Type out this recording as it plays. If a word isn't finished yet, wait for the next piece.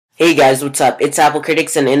Hey guys, what's up? It's Apple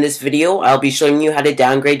Critics, and in this video, I'll be showing you how to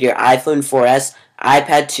downgrade your iPhone 4S,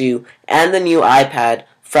 iPad 2, and the new iPad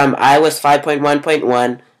from iOS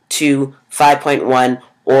 5.1.1 to 5.1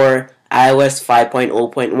 or iOS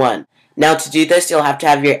 5.0.1. Now to do this, you'll have to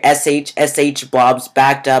have your SH blobs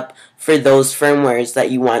backed up for those firmwares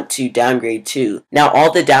that you want to downgrade to. Now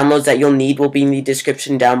all the downloads that you'll need will be in the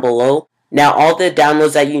description down below.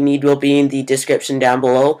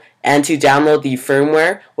 And to download the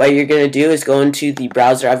firmware, what you're going to do is go into the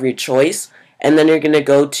browser of your choice, and then you're going to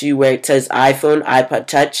go to where it says iPhone,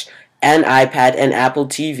 ipodtouch, and iPad, and Apple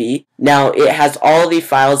TV. Now, it has all the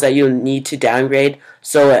files that you'll need to downgrade.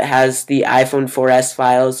 So it has the iPhone 4S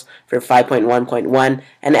files for 5.1.1,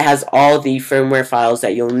 and it has all the firmware files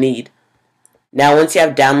that you'll need. Now, once you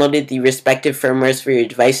have downloaded the respective firmwares for your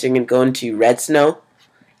device, you're going to go into Redsn0w,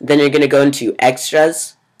 then you're going to go into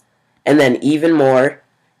Extras, and then Even More,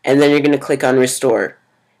 and then you're going to click on Restore.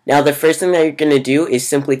 Now the first thing that you're going to do is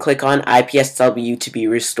simply click on iPodtouch to be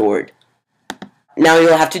restored. Now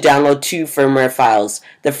you'll have to download two firmware files.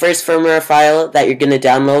 The first firmware file that you're going to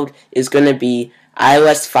download is going to be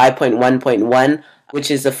iOS 5.1.1, which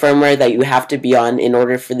is the firmware that you have to be on in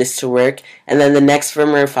order for this to work. And then the next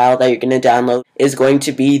firmware file that you're going to download is going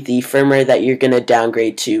to be the firmware that you're going to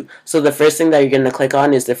downgrade to. So the first thing that you're going to click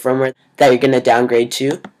on is the firmware that you're going to downgrade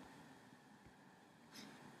to.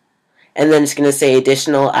 And then it's going to say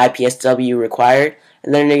additional iPodtouch required,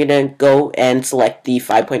 and then you're going to go and select the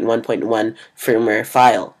 5.1.1 firmware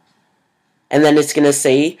file. And then it's going to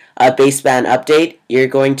say a baseband update. You're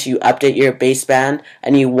going to update your baseband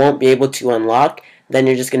and you won't be able to unlock. Then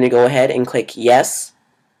you're just going to go ahead and click yes.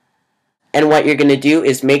 And what you're going to do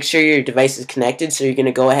is make sure your device is connected, so you're going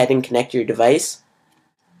to go ahead and connect your device.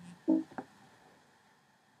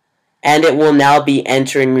 And it will now be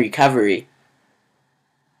entering recovery.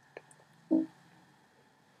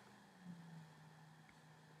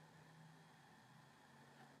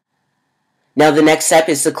 Now the next step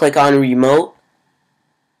is to click on Remote,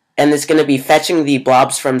 and it's going to be fetching the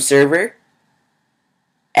blobs from server,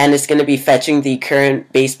 and it's going to be fetching the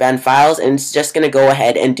current baseband files, and it's just going to go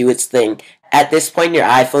ahead and do its thing. At this point, your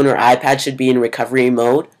iPhone or iPad should be in recovery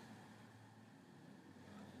mode.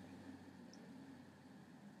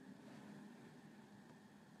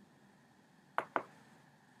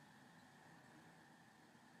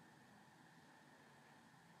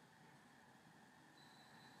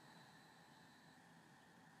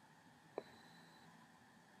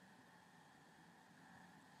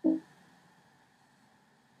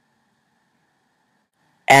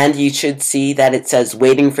 And you should see that it says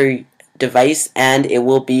waiting for device, and it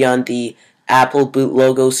will be on the Apple boot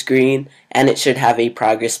logo screen, and it should have a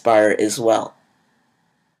progress bar as well.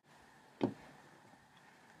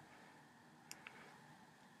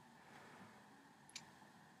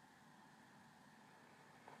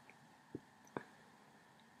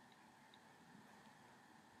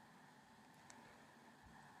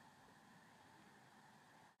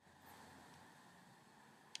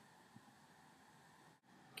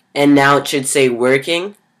 And now it should say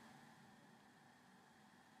working.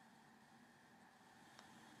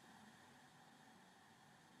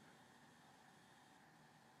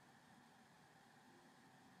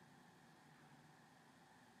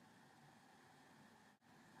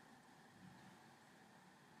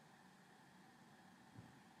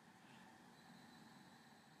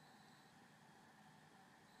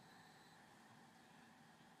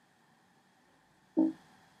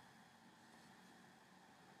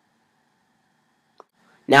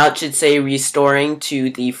 Now it should say restoring to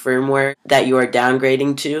the firmware that you are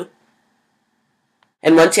downgrading to.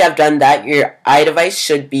 And once you have done that, your iDevice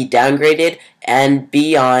should be downgraded and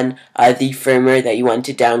be on the firmware that you want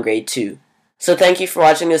to downgrade to. So thank you for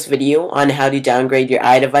watching this video on how to downgrade your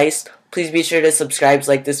iDevice. Please be sure to subscribe,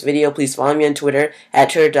 like this video. Please follow me on Twitter at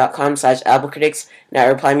twitter.com/applecritics. Now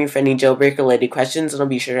reply me for any jailbreak related questions, and I'll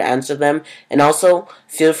be sure to answer them. And also,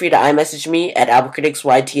 feel free to iMessage me at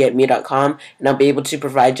applecriticsyt@me.com, and I'll be able to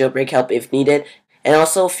provide jailbreak help if needed. And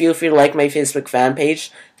also, feel free to like my Facebook fan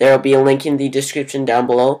page. There will be a link in the description down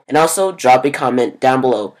below. And also, drop a comment down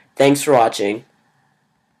below. Thanks for watching.